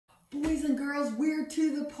Boys and girls, we're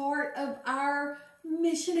to the part of our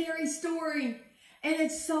missionary story, and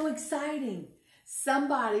it's so exciting.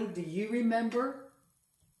 Somebody, do you remember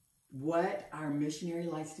what our missionary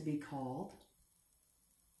likes to be called?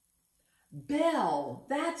 Belle.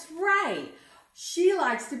 That's right. She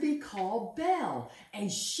likes to be called Belle, and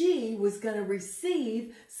she was going to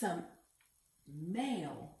receive some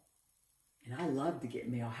mail. And I love to get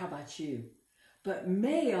mail. How about you? But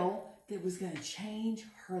mail that was going to change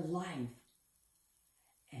her life.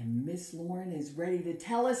 And Miss Lauren is ready to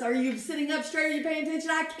tell us. Are you sitting up straight? Are you paying attention?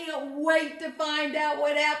 I can't wait to find out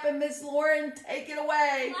what happened. Miss Lauren, take it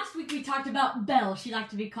away. Last week we talked about Belle. She liked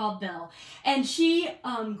to be called Belle. And she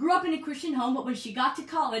grew up in a Christian home, but when she got to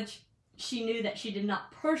college, she knew that she did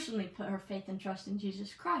not personally put her faith and trust in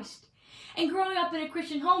Jesus Christ. And growing up in a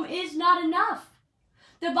Christian home is not enough.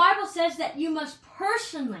 The Bible says that you must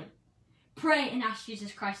personally pray and ask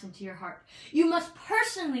Jesus Christ into your heart. You must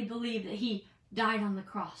personally believe that He died on the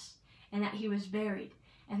cross and that He was buried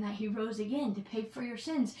and that He rose again to pay for your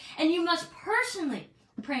sins. And you must personally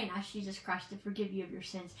pray and ask Jesus Christ to forgive you of your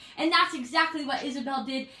sins. And that's exactly what Isobel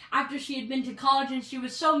did after she had been to college and she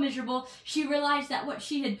was so miserable. She realized that what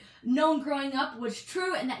she had known growing up was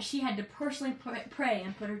true and that she had to personally pray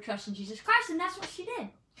and put her trust in Jesus Christ, and that's what she did. And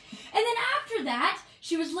then after that,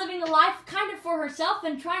 she was living a life kind of for herself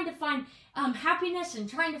and trying to find happiness and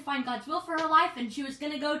trying to find God's will for her life. And she was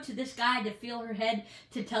going to go to this guy to feel her head,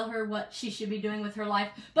 to tell her what she should be doing with her life.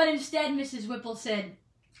 But instead, Mrs. Whipple said,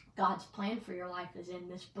 God's plan for your life is in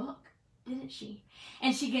this book, didn't she?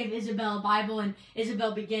 And she gave Isobel a Bible, and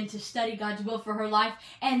Isobel began to study God's will for her life.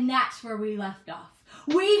 And that's where we left off.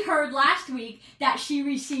 We heard last week that she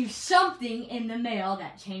received something in the mail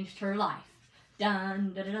that changed her life.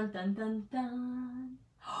 Dun, dun, dun, dun, dun, dun.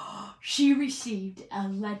 She received a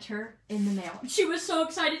letter in the mail. She was so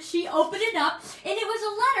excited. She opened it up, and it was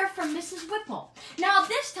a letter from Mrs. Whipple. Now,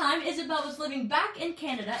 this time, Isobel was living back in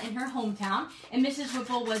Canada in her hometown, and Mrs.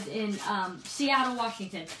 Whipple was in Seattle,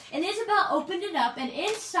 Washington. And Isobel opened it up, and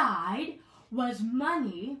inside was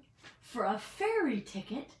money for a ferry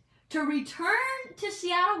ticket to return to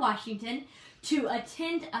Seattle, Washington, to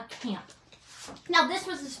attend a camp. Now, this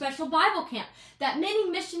was a special Bible camp that many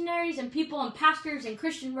missionaries and people and pastors and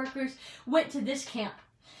Christian workers went to this camp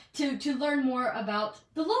to learn more about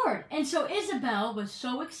the Lord. And so Isobel was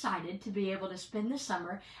so excited to be able to spend the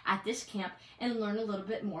summer at this camp and learn a little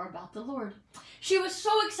bit more about the Lord. She was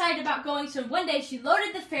so excited about going, so one day she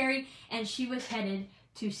loaded the ferry and she was headed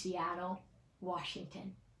to Seattle,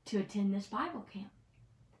 Washington to attend this Bible camp.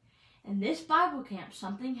 And this Bible camp,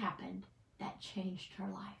 something happened that changed her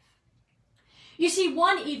life. You see,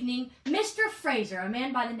 one evening, Mr. Fraser, a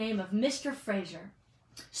man by the name of Mr. Fraser,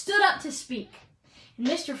 stood up to speak. And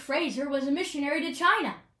Mr. Fraser was a missionary to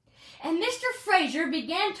China. And Mr. Fraser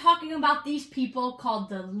began talking about these people called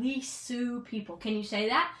the Lisu people. Can you say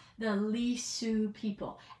that? The Lisu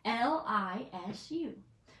people. L-I-S-U.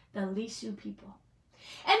 The Lisu people.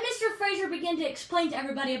 And Mr. Fraser began to explain to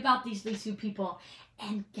everybody about these Lisu people.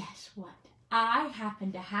 And guess what? I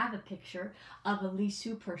happen to have a picture of a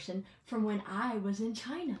Lisu person from when I was in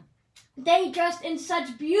China. They dressed in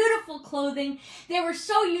such beautiful clothing. They were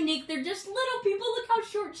so unique. They're just little people. Look how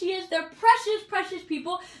short she is. They're precious, precious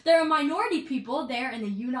people. They're a minority people there in the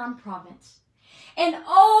Yunnan province. And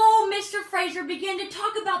oh, Mr. Fraser began to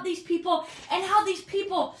talk about these people and how these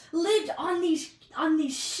people lived on these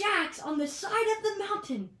shacks on the side of the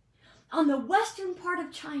mountain on the western part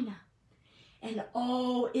of China. And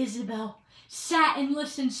oh, Isobel sat and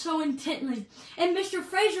listened so intently. And Mr.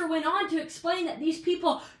 Fraser went on to explain that these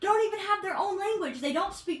people don't even have their own language. They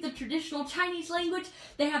don't speak the traditional Chinese language.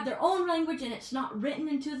 They have their own language, and it's not written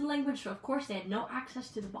into the language. So, of course, they had no access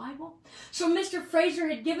to the Bible. So Mr. Fraser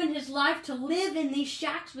had given his life to live in these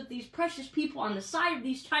shacks with these precious people on the side of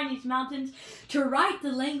these Chinese mountains, to write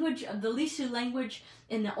the language of the Lisu language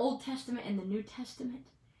in the Old Testament and the New Testament.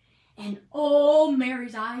 And oh,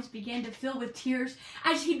 Mary's eyes began to fill with tears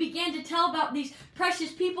as he began to tell about these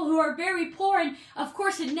precious people who are very poor and, of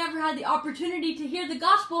course, had never had the opportunity to hear the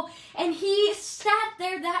gospel. And he sat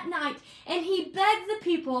there that night and he begged the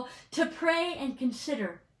people to pray and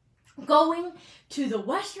consider going to the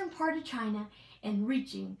western part of China and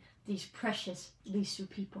reaching these precious Lisu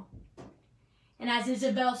people. And as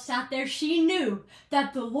Isobel sat there, she knew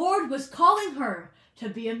that the Lord was calling her to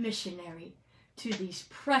be a missionary to these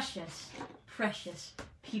precious, precious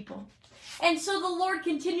people. And so the Lord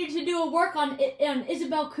continued to do a work on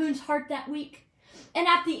Isobel Kuhn's heart that week. And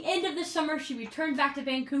at the end of the summer, she returned back to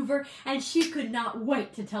Vancouver, and she could not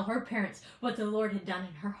wait to tell her parents what the Lord had done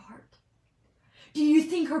in her heart. Do you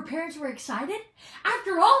think her parents were excited?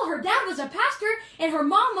 After all, her dad was a pastor and her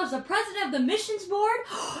mom was the president of the missions board.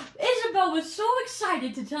 Isobel was so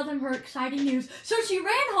excited to tell them her exciting news. So she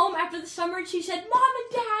ran home after the summer and she said, Mom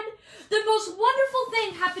and Dad, the most wonderful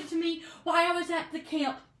thing happened to me while I was at the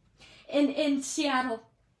camp in Seattle.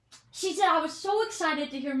 She said, I was so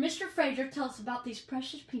excited to hear Mr. Fraser tell us about these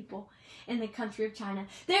precious people in the country of China.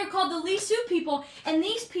 They are called the Li Su people, and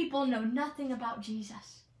these people know nothing about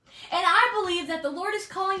Jesus. And I believe that the Lord is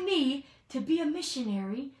calling me to be a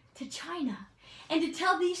missionary to China and to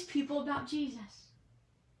tell these people about Jesus.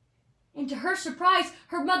 And to her surprise,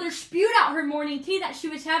 her mother spewed out her morning tea that she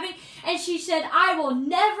was having, and she said, I will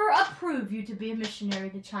never approve you to be a missionary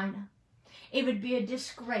to China. It would be a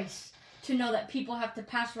disgrace to know that people have to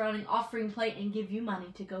pass around an offering plate and give you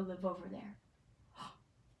money to go live over there.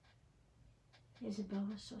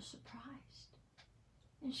 Isobel was so surprised.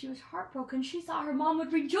 And she was heartbroken. She thought her mom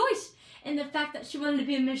would rejoice in the fact that she wanted to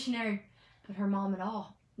be a missionary. But her mom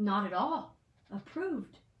not at all,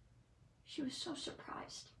 approved. She was so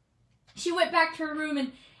surprised. She went back to her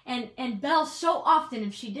room and Belle so often,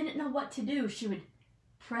 if she didn't know what to do, she would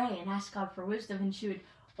pray and ask God for wisdom, and she would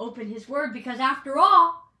open his word, because after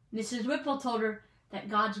all, Mrs. Whipple told her that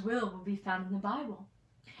God's will be found in the Bible.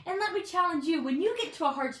 And let me challenge you, when you get to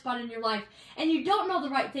a hard spot in your life and you don't know the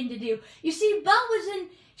right thing to do, you see, Belle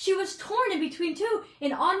she was torn in between two,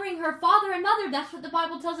 in honoring her father and mother. That's what the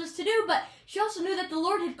Bible tells us to do, but she also knew that the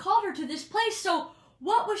Lord had called her to this place, so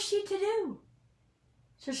what was she to do?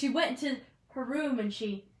 So she went into her room and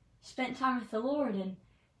she spent time with the Lord, and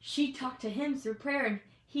she talked to him through prayer, and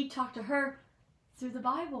he talked to her through the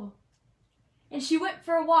Bible. And she went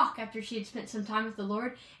for a walk after she had spent some time with the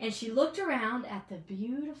Lord, and she looked around at the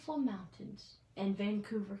beautiful mountains in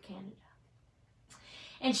Vancouver, Canada.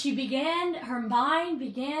 And her mind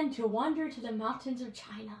began to wander to the mountains of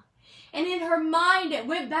China. And in her mind, it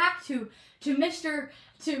went back to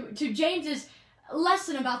James's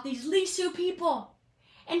lesson about these Li Su people.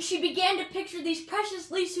 And she began to picture these precious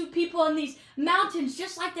Li Su people in these mountains,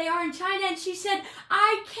 just like they are in China. And she said,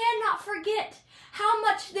 I cannot forget how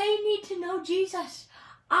much they need to know Jesus.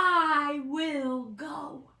 I will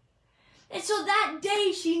go. And so that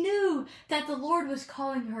day she knew that the Lord was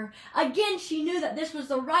calling her. Again, she knew that this was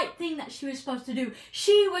the right thing that she was supposed to do.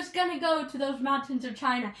 She was going to go to those mountains of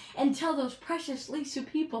China and tell those precious Li Su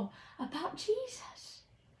people about Jesus.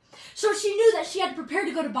 So she knew that she had to prepare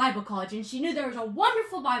to go to Bible college, and she knew there was a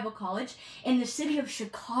wonderful Bible college in the city of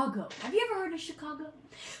Chicago. Have you ever heard of Chicago?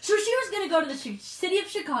 So she was going to go to the city of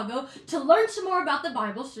Chicago to learn some more about the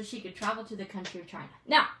Bible so she could travel to the country of China.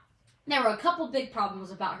 Now, there were a couple big problems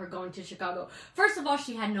about her going to Chicago. First of all,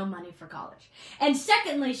 she had no money for college. And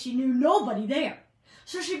secondly, she knew nobody there.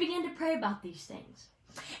 So she began to pray about these things.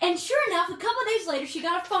 And sure enough, a couple of days later, she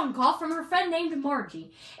got a phone call from her friend named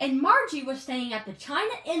Margie. And Margie was staying at the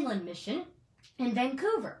China Inland Mission in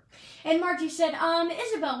Vancouver. And Margie said,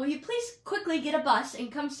 Isobel, will you please quickly get a bus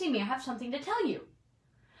and come see me? I have something to tell you.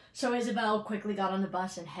 So Isobel quickly got on the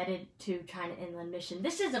bus and headed to China Inland Mission.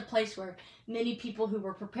 This is a place where many people who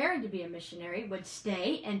were preparing to be a missionary would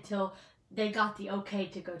stay until they got the okay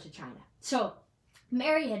to go to China. So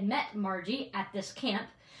Mary had met Margie at this camp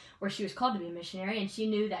where she was called to be a missionary, and she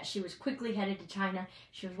knew that she was quickly headed to China.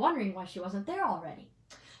 She was wondering why she wasn't there already.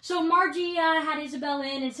 So Margie had Isobel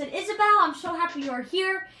in and said, Isobel, I'm so happy you're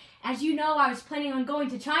here. As you know, I was planning on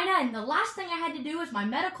going to China, and the last thing I had to do was my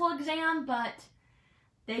medical exam, but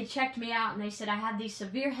they checked me out and they said I have these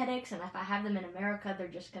severe headaches, and if I have them in America, they're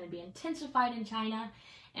just going to be intensified in China,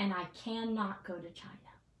 and I cannot go to China.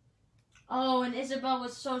 Oh, and Isobel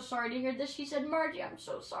was so sorry to hear this. She said, Margie, I'm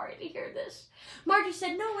so sorry to hear this. Margie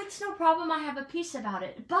said, no, it's no problem. I have a peace about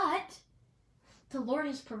it. But the Lord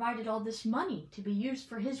has provided all this money to be used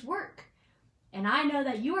for his work. And I know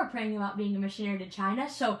that you are praying about being a missionary to China,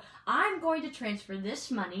 so I'm going to transfer this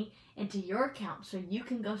money into your account so you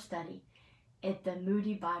can go study at the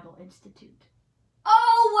Moody Bible Institute.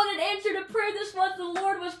 Oh, what an answer to prayer this was. The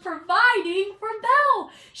Lord was providing for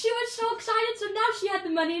Belle. She was so excited, so now she had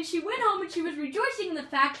the money, and she went home and she was rejoicing in the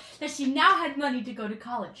fact that she now had money to go to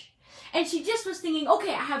college. And she just was thinking,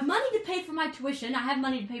 okay, I have money to pay for my tuition, I have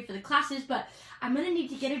money to pay for the classes, but I'm going to need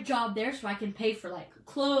to get a job there so I can pay for like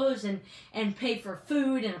clothes and pay for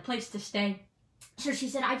food and a place to stay. So she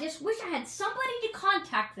said, I just wish I had somebody to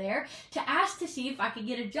contact there to ask to see if I could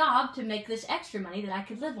get a job to make this extra money that I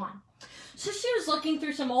could live on. So she was looking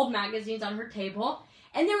through some old magazines on her table,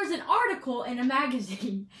 and there was an article in a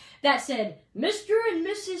magazine that said, Mr. and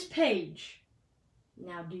Mrs. Page.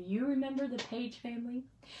 Now, do you remember the Page family?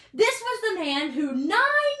 This was the man who 9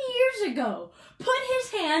 years ago put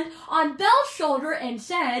his hand on Belle's shoulder and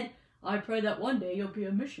said, I pray that one day you'll be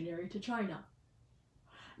a missionary to China.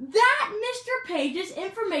 That Mr. Page's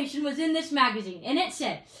information was in this magazine, and it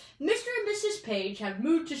said, Mr. and Mrs. Page have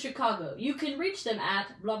moved to Chicago. You can reach them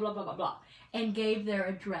at blah, blah, blah, blah, blah, and gave their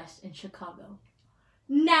address in Chicago.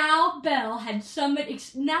 Now Belle had somebody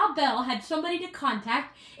to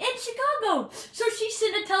contact in Chicago. So she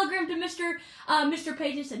sent a telegram to Mr.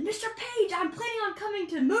 Page and said, Mr. Page, I'm planning on coming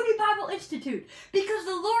to Moody Bible Institute because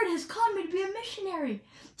the Lord has called me to be a missionary,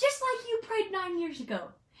 just like you prayed 9 years ago.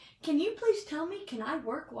 Can you please tell me, can I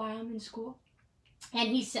work while I'm in school? And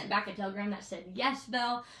he sent back a telegram that said, yes,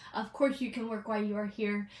 Belle, of course you can work while you are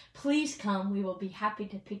here. Please come. We will be happy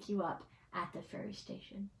to pick you up at the ferry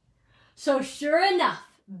station. So sure enough,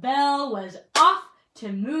 Belle was off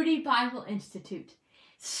to Moody Bible Institute.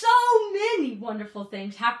 So many wonderful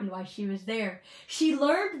things happened while she was there. She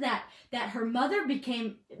learned that her mother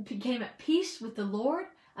became at peace with the Lord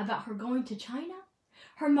about her going to China.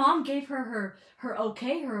 Her mom gave her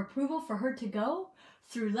okay, her approval for her to go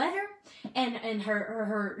through letter, and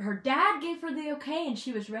her dad gave her the okay, and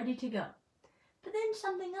she was ready to go. But then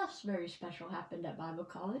something else very special happened at Bible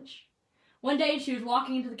college. One day she was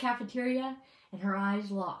walking into the cafeteria, and her eyes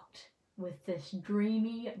locked with this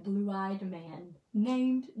dreamy, blue-eyed man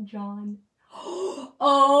named John.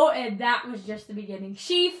 Oh, and that was just the beginning.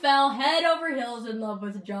 She fell head over heels in love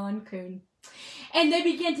with John Kuhn. And they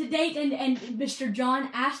began to date, and Mr. John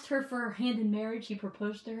asked her for her hand in marriage. He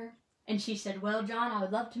proposed to her. And she said, well, John, I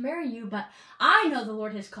would love to marry you, but I know the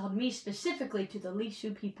Lord has called me specifically to the Li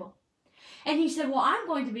Shu people. And he said, well, I'm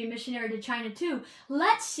going to be a missionary to China too.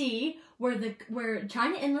 Let's see where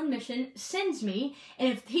China Inland Mission sends me. And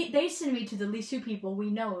if they send me to the Li Shu people, we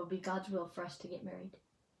know it will be God's will for us to get married.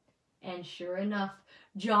 And sure enough,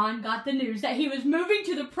 John got the news that he was moving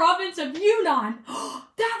to the province of Yunnan.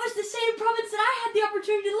 That was the same province that I had the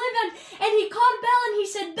opportunity to live in. And he called Belle and he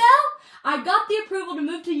said, Belle, I got the approval to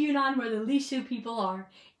move to Yunnan where the Li Shu people are.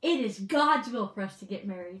 It is God's will for us to get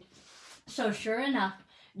married. So sure enough,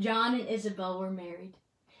 John and Isobel were married.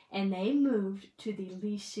 And they moved to the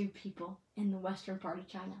Li Shu people in the western part of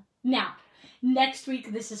China. Now, next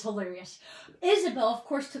week, this is hilarious. Isobel, of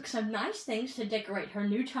course, took some nice things to decorate her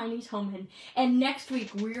new Chinese home in. And next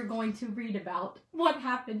week, we're going to read about what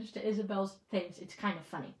happens to Isobel's things. It's kind of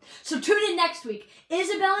funny. So tune in next week.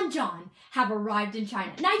 Isobel and John have arrived in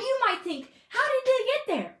China. Now, you might think, how did they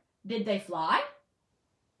get there? Did they fly?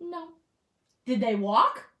 No. Did they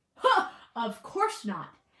walk? Of course not.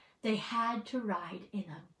 They had to ride in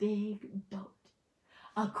a big boat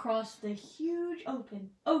across the huge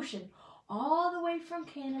open ocean all the way from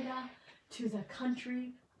Canada to the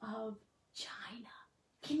country of China.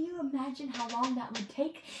 Can you imagine how long that would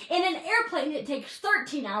take? In an airplane, it takes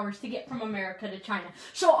 13 hours to get from America to China.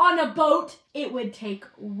 So on a boat, it would take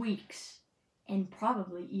weeks and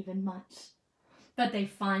probably even months. But they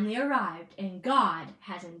finally arrived, and God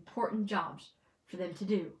has important jobs for them to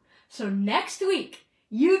do. So next week,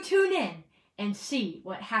 you tune in and see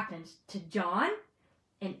what happens to John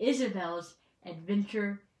and Isobel's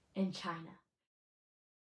adventure in China.